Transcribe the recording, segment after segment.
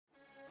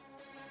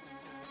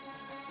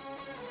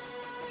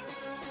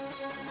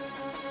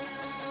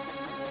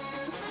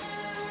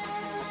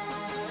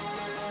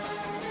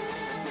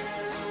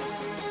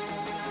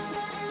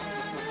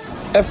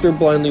After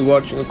blindly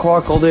watching the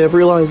clock all day, I've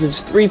realized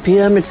it's 3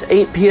 p.m., it's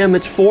 8 p.m.,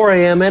 it's 4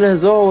 a.m., and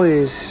as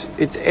always,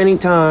 it's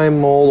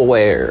anytime, all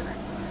aware.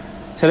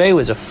 Today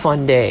was a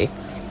fun day.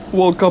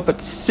 Woke up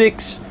at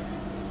 6,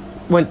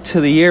 went to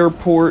the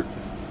airport,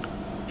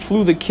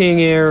 flew the King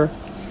Air,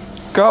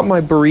 got my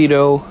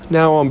burrito,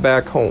 now I'm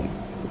back home.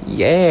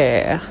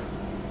 Yeah.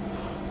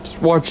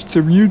 Just watching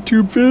some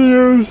YouTube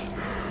videos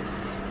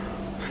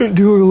and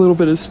doing a little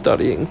bit of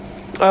studying.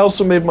 I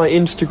also made my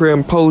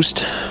Instagram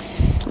post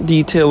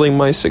detailing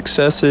my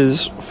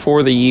successes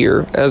for the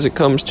year as it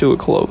comes to a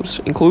close,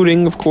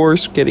 including, of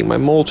course, getting my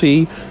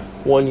multi,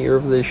 1 year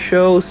of this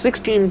show,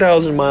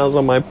 16,000 miles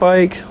on my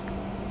bike,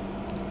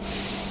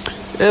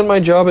 and my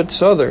job at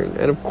Southern,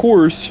 and of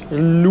course,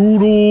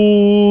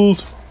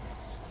 noodles.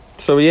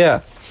 So yeah,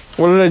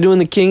 what did I do in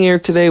the King Air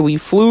today? We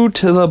flew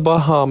to the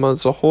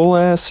Bahamas, a whole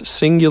ass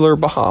singular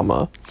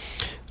Bahama.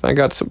 I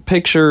got some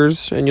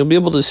pictures, and you'll be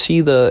able to see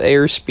the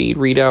airspeed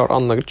readout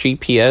on the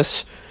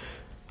GPS,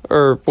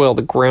 or, well,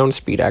 the ground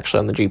speed, actually,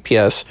 on the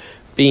GPS,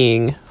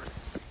 being,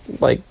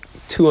 like,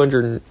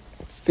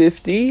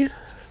 250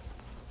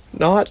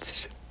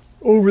 knots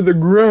over the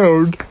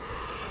ground,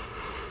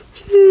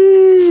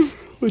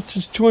 which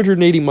is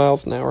 280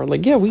 miles an hour.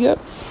 Like, yeah, there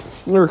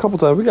were a couple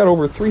times, we got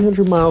over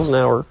 300 miles an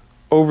hour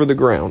over the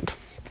ground,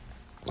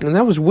 and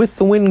that was with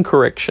the wind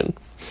correction,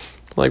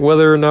 like,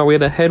 whether or not we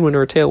had a headwind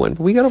or a tailwind,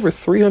 but we got over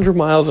 300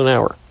 miles an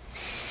hour.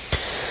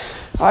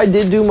 I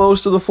did do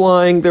most of the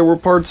flying. There were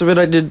parts of it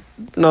I did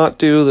not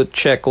do, the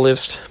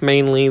checklist,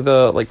 mainly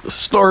the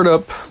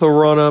startup, the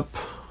run-up,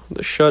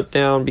 the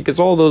shutdown, because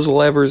all those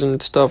levers and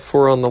stuff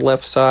were on the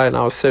left side, and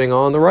I was sitting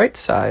on the right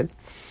side.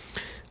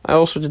 I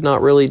also did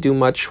not really do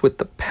much with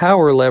the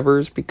power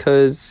levers,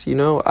 because,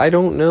 I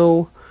don't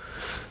know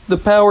the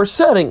power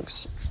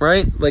settings,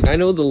 right? Like, I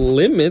know the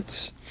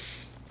limits.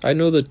 I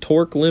know the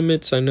torque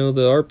limits, I know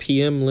the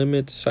RPM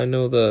limits, I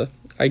know the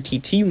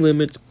ITT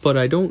limits, but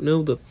I don't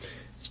know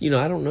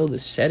I don't know the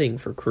setting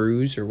for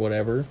cruise or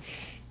whatever.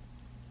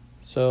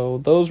 So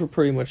those were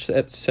pretty much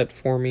set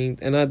for me.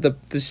 And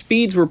the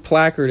speeds were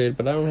placarded,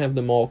 but I don't have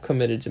them all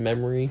committed to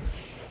memory.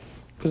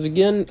 Because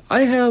again,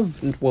 I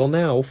have,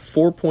 now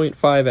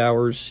 4.5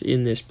 hours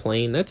in this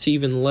plane. That's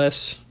even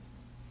less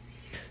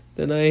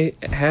than I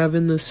have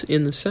in the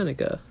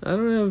Seneca. I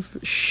don't have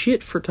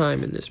shit for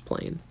time in this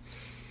plane.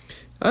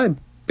 I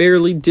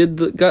barely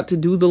got to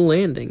do the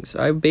landings.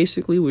 I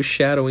basically was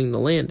shadowing the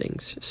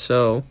landings.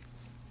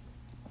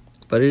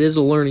 But it is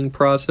a learning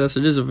process.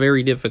 It is a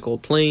very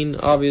difficult plane,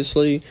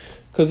 obviously,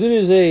 because it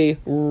is a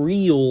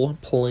real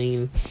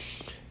plane.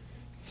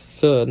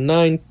 It's a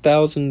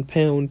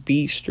 9,000-pound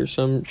beast or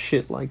some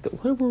shit like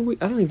that. What were we?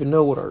 I don't even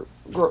know what our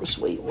gross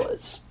weight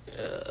was.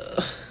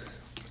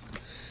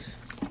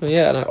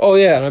 And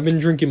I've been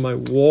drinking my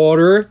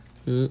water.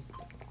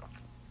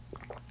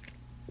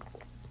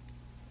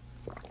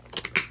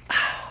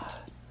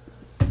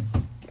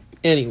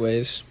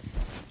 Anyways.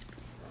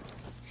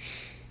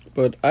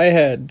 But I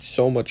had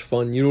so much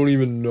fun. You don't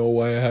even know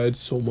why I had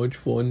so much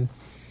fun.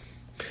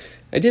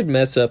 I did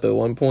mess up at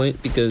one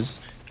point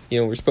because,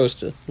 we're supposed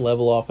to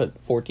level off at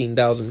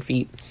 14,000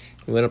 feet.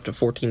 We went up to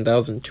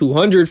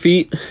 14,200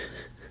 feet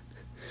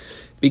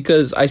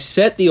because I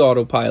set the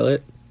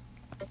autopilot.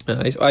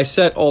 And I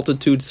set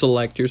altitude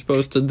select. You're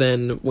supposed to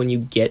then, when you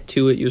get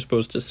to it, you're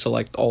supposed to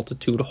select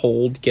altitude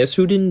hold. Guess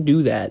who didn't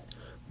do that?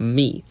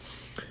 Me.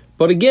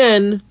 But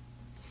again,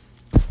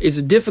 it's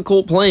a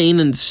difficult plane,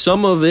 and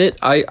some of it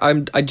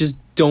I just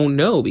don't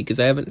know because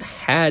I haven't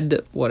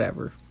had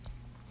whatever.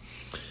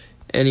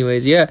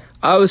 Anyways, yeah,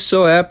 I was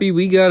so happy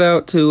we got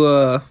up to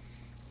a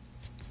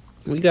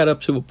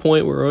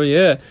point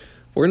where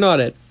we're not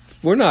at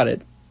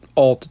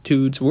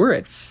altitudes, we're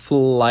at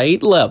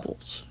flight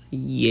levels.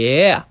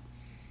 Yeah.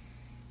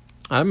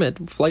 I'm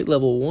at flight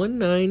level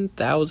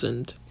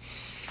 19,000.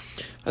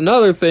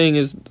 Another thing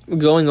is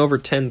going over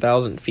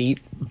 10,000 feet.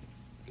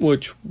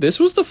 Which, this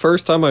was the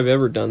first time I've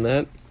ever done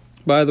that,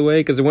 by the way,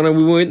 because when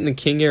we went in the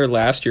King Air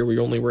last year, we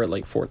only were at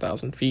like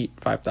 4,000 feet,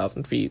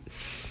 5,000 feet.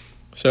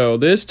 So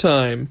this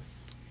time,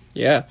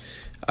 I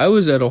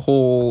was at a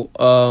whole,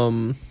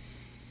 almost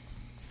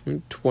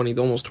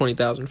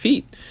 20,000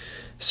 feet.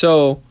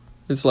 So,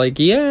 it's like,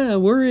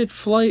 we're at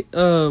flight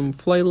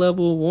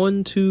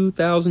level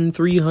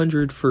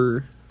 12,300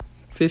 for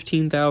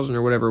 15,000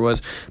 or whatever it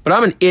was. But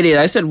I'm an idiot.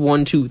 I said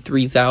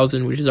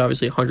 123,000, which is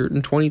obviously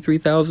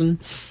 123,000.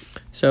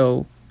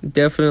 So,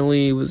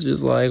 definitely was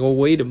just like, oh,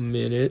 wait a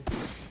minute.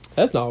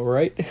 That's not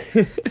right.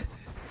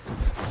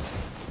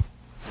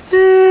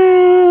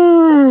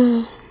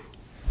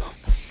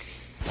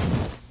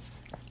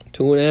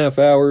 2.5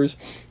 hours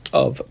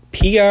of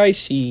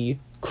PIC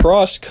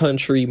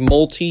cross-country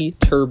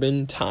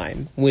multi-turbine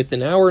time with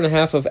an hour and a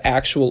half of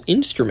actual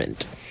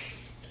instrument.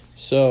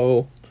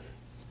 So,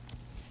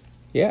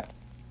 yeah.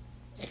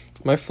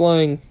 My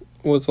flying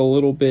was a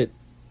little bit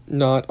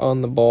not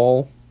on the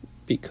ball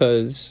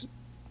because,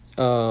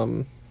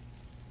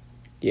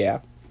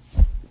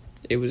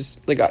 it was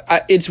like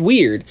it's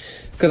weird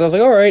because I was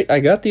like, all right, I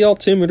got the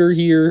altimeter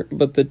here,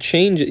 but the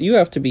change, you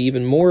have to be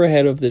even more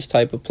ahead of this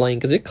type of plane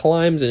because it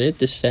climbs and it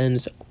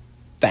descends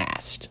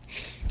fast,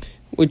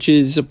 which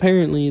is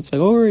apparently, it's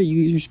like, all right,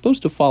 you're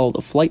supposed to follow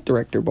the flight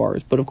director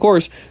bars, but of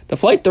course the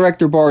flight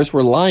director bars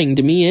were lying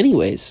to me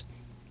anyways,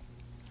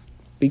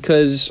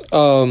 because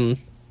you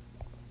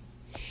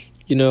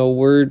know,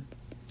 we're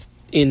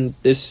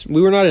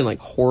we were not in like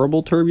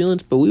horrible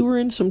turbulence, but we were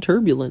in some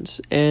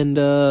turbulence, and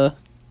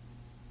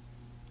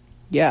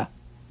yeah,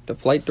 the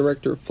flight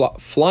director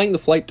flying the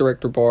flight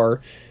director bar,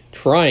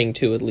 trying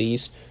to at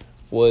least,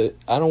 I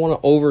don't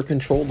want to over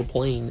control the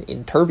plane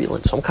in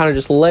turbulence, so I'm kind of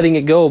just letting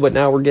it go, but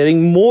now we're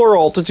getting more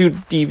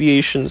altitude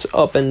deviations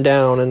up and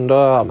down, and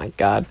oh my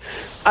god,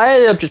 I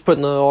ended up just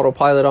putting the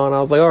autopilot on. I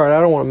was like, all right, I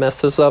don't want to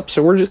mess this up,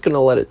 so we're just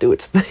gonna let it do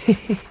its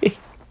thing.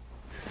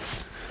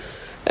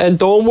 And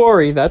don't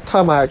worry, that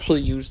time I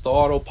actually used the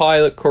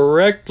autopilot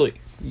correctly.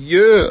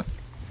 Yeah.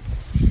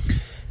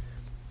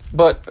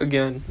 But,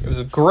 again, it was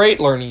a great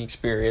learning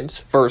experience,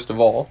 first of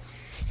all.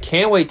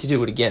 Can't wait to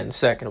do it again,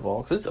 second of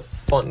all, because it's a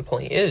fun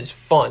plane. It is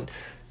fun.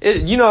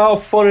 You know how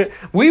fun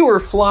we were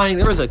flying.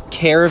 There was a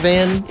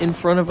Caravan in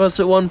front of us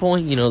at one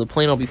point. You know, the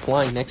plane I'll be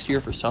flying next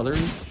year for Southern.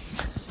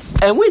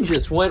 And we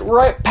just went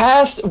right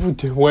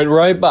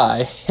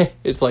by.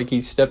 It's like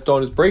he stepped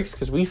on his brakes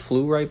because we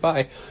flew right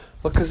by.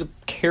 Because the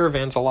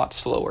Caravan's a lot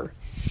slower.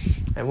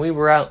 And we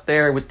were out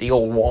there with the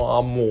old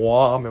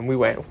whom, and we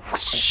went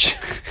whoosh.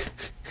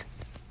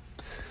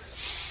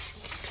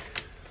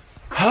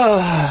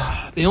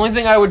 The only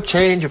thing I would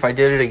change if I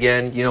did it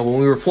again, you know, when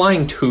we were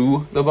flying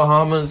to the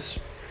Bahamas,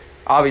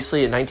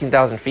 obviously at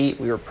 19,000 feet,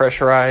 we were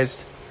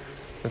pressurized.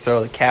 And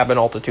so the cabin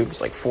altitude was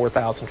like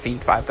 4,000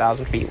 feet,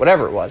 5,000 feet,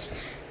 whatever it was.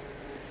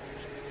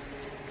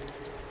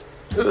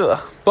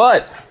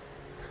 But,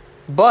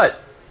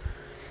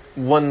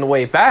 on the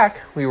way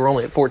back, we were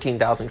only at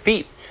 14,000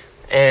 feet.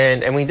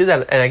 And we did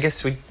that, and I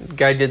guess the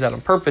guy did that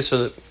on purpose,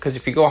 so that, because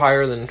if you go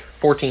higher than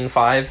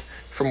 14.5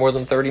 for more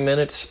than 30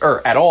 minutes,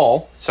 or at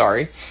all,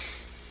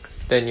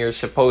 then you're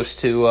supposed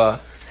to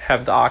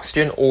have the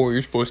oxygen, or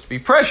you're supposed to be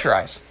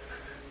pressurized.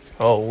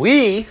 Oh,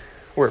 we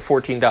were at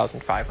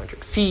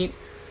 14,500 feet,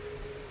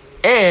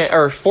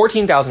 or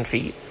 14,000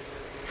 feet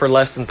for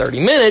less than 30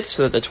 minutes,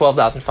 so that the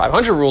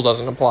 12,500 rule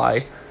doesn't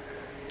apply.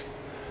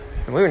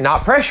 And we were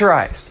not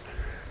pressurized.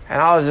 And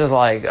I was just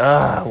like,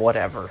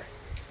 whatever.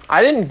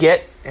 I didn't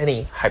get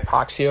any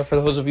hypoxia, for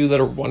those of you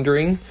that are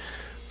wondering.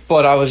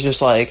 But I was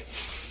just like,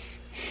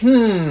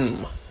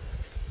 I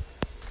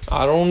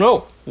don't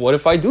know. What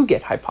if I do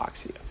get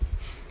hypoxia?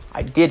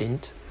 I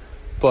didn't.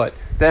 But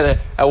then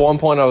at one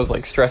point I was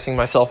like stressing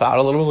myself out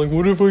a little. Like,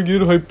 what if I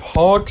get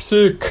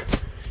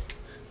hypoxic?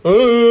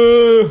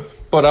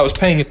 But I was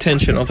paying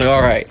attention. I was like,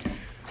 all right,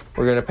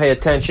 we're going to pay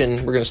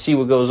attention. We're going to see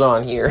what goes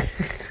on here.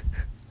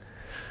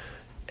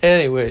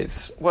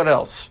 Anyways, what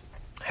else?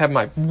 Had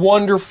my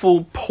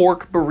wonderful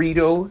pork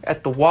burrito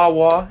at the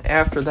Wawa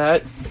after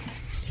that.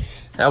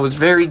 That was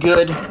very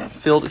good.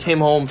 Came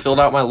home, filled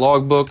out my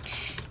logbook.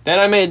 Then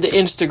I made the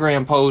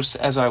Instagram post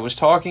as I was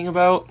talking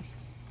about.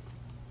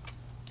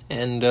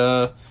 And,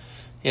 now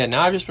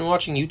I've just been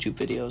watching YouTube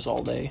videos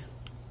all day.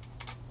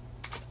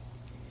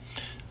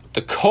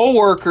 The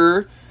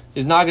coworker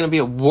is not going to be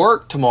at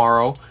work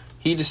tomorrow.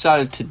 He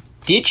decided to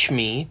ditch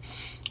me.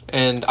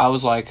 And I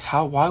was like,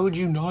 why would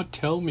you not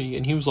tell me?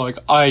 And he was like,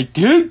 I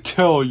did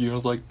tell you. I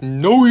was like,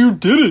 no, you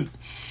didn't.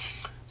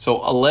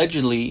 So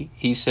allegedly,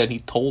 he said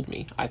he told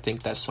me. I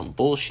think that's some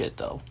bullshit,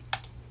 though.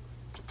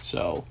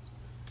 So,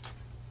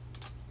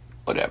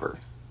 whatever.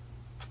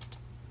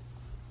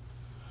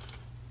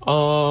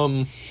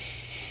 I'm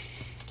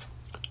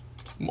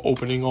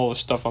opening all the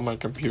stuff on my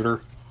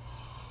computer.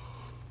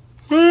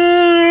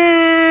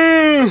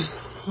 I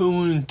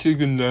want to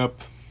take a nap.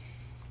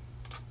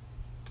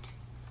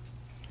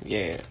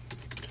 Yeah.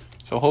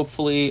 So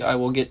hopefully I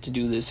will get to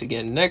do this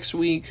again next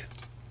week.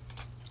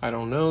 I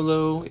don't know,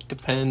 though. It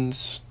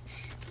depends.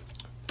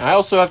 I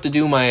also have to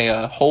do my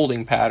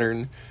holding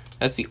pattern.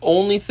 That's the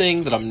only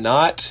thing that I'm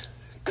not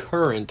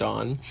current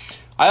on.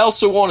 I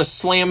also want to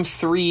slam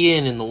 3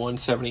 in the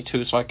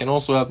 172, so I can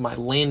also have my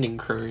landing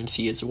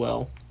currency as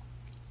well.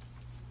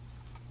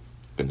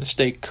 Going to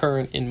stay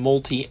current in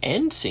multi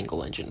and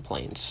single engine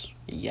planes.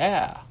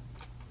 Yeah.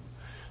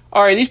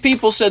 Alright, these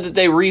people said that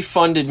they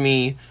refunded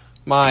me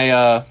my,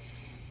 I'm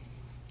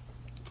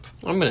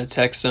going to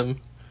text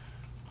them.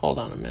 Hold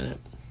on a minute.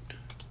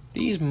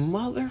 These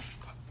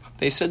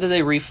they said that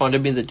they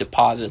refunded me the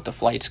deposit the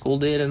flight school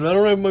did, and I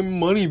don't have my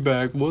money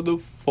back. What the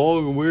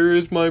fuck? Where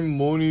is my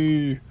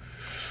money?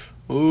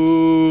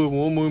 Oh, I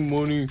want my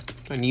money.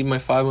 I need my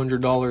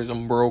 $500.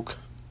 I'm broke.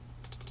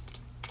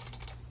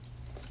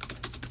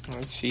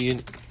 Let's see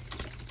it.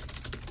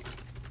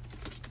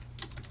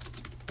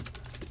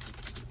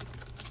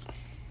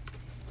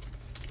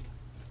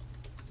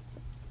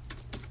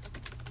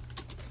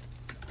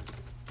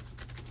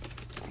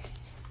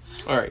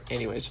 Alright,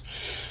 anyways.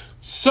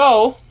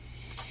 So,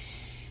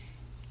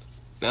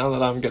 now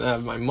that I'm gonna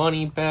have my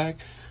money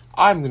back,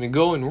 I'm gonna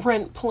go and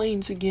rent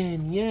planes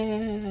again.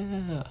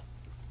 Yeah.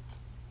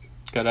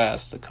 Gotta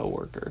ask the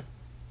coworker.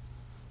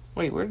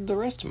 Wait, where did the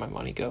rest of my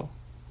money go?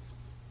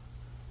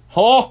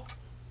 Huh?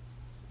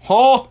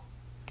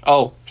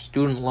 Oh,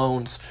 student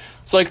loans.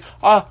 It's like,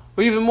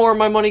 even more of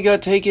my money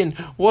got taken.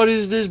 What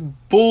is this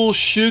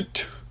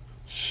bullshit?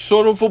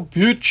 Son of a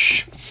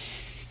bitch.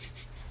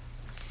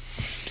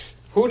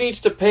 Who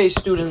needs to pay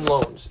student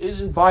loans?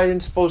 Isn't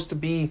Biden supposed to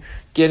be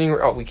getting...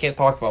 Oh, we can't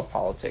talk about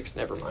politics.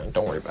 Never mind.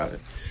 Don't worry about it.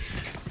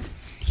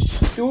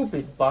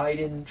 Stupid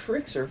Biden.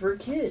 Tricks are for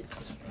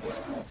kids.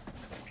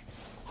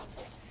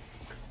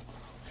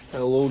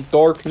 Hello,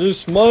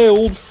 darkness, my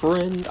old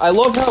friend. I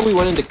love how we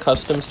went into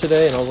customs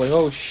today, and I was like,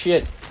 oh,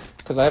 shit.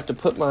 Because I have to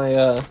put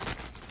my...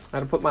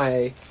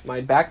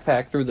 my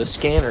backpack through the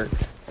scanner.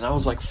 And I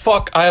was like,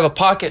 fuck, I have a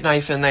pocket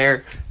knife in there.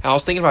 And I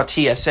was thinking about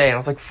TSA, and I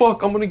was like,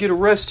 fuck, I'm gonna get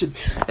arrested.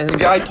 And the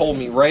guy told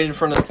me right in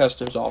front of the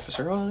customs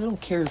officer, oh, I don't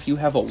care if you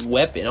have a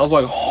weapon. I was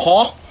like,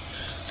 huh?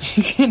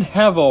 You can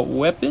have a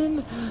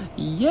weapon?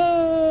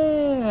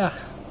 Yeah.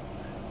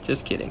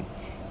 Just kidding.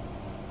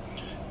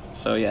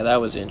 So, yeah,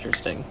 that was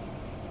interesting.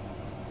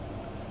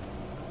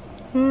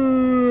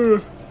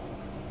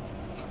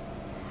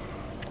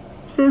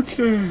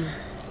 Okay.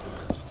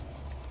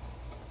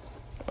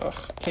 Ugh,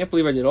 can't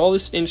believe I did all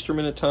this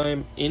instrument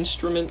time,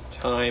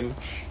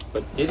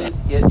 but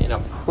didn't get an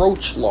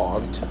approach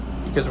logged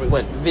because we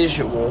went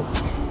visual.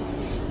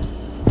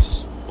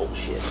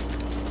 Bullshit.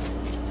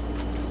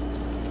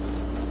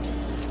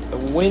 The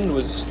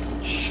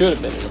wind should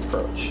have been an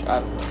approach. I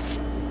don't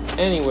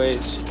know.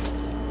 Anyways,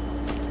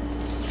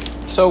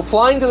 so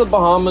flying to the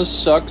Bahamas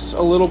sucks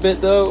a little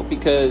bit though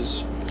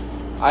because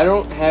I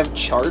don't have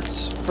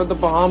charts for the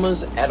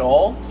Bahamas at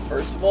all,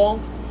 first of all.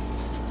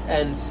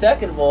 And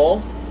second of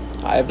all,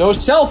 I have no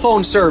cell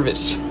phone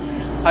service.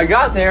 I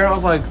got there and I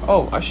was like,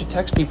 oh, I should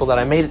text people that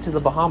I made it to the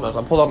Bahamas.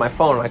 I pulled out my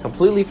phone and I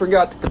completely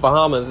forgot that the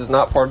Bahamas is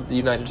not part of the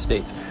United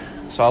States.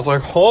 So I was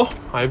like,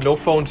 I have no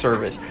phone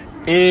service.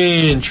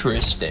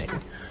 Interesting.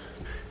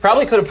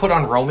 Probably could have put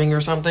on roaming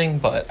or something,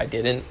 but I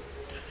didn't.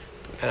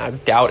 And I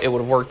doubt it would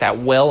have worked that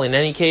well in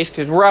any case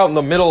because we're out in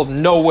the middle of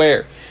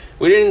nowhere.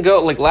 We didn't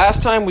go, like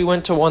last time we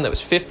went to one that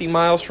was 50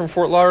 miles from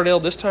Fort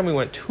Lauderdale. This time we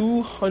went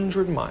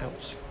 200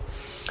 miles.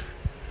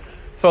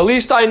 So at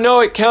least I know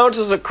it counts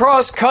as a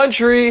cross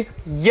country.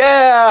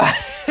 Yeah!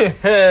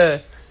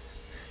 I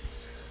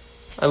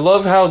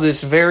love how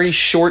this very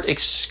short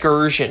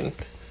excursion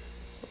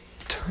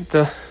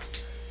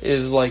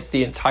is like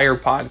the entire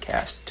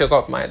podcast.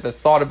 The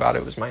thought about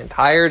it was my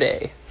entire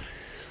day.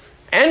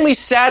 And we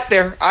sat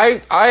there.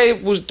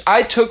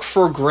 I took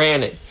for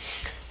granted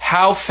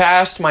how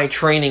fast my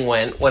training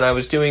went when I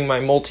was doing my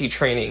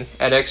multi-training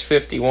at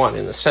X51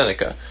 in the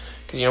Seneca.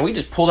 Because, we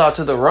just pulled out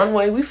to the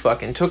runway, we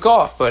fucking took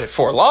off. But at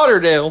Fort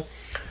Lauderdale,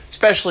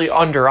 especially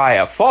under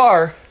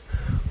IFR,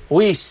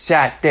 we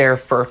sat there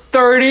for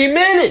 30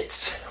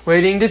 minutes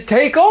waiting to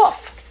take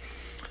off.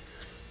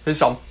 This is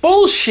some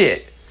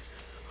bullshit.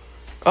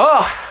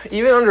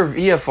 Even under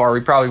VFR, we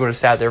probably would have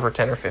sat there for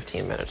 10 or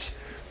 15 minutes.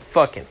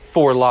 Fucking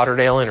Fort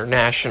Lauderdale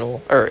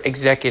International, or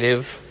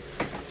Executive,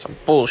 some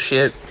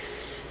bullshit.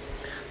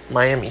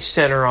 Miami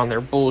Center on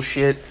their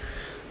bullshit.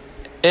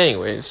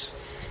 Anyways...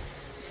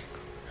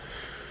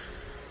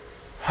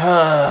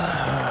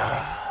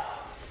 I'm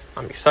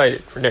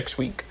excited for next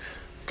week.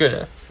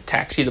 Gonna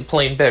taxi the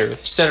plane better.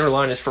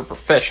 Centerline is for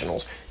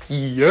professionals.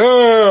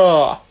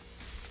 Yeah!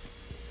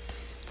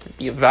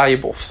 Be a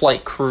valuable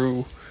flight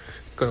crew.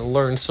 Gonna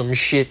learn some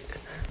shit.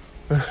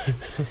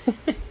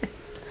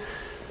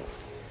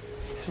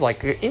 It's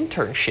like an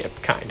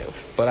internship, kind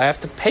of. But I have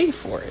to pay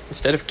for it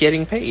instead of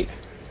getting paid.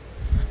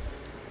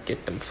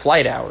 Get them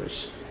flight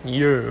hours.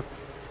 Yeah.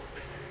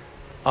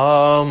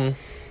 What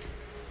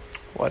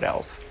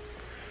else?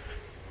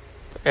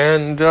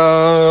 And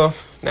now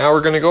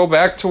we're going to go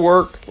back to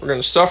work. We're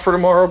going to suffer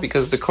tomorrow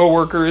because the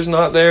coworker is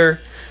not there.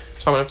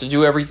 So I'm going to have to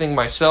do everything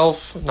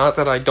myself. Not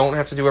that I don't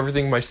have to do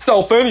everything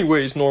myself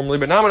anyways normally,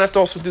 but now I'm going to have to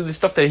also do the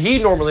stuff that he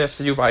normally has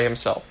to do by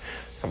himself.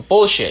 Some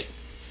bullshit.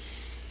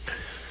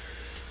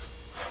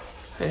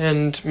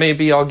 And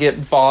maybe I'll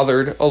get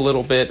bothered a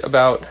little bit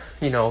about,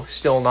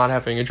 still not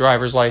having a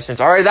driver's license.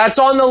 All right, that's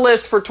on the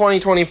list for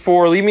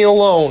 2024. Leave me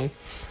alone.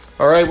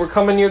 All right, we're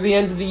coming near the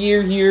end of the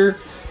year here.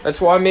 That's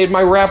why I made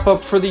my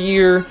wrap-up for the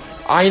year.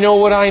 I know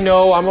what I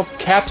know. I'm a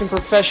Captain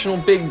Professional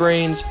Big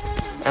Brains.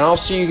 And I'll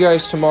see you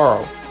guys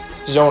tomorrow.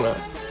 Zona.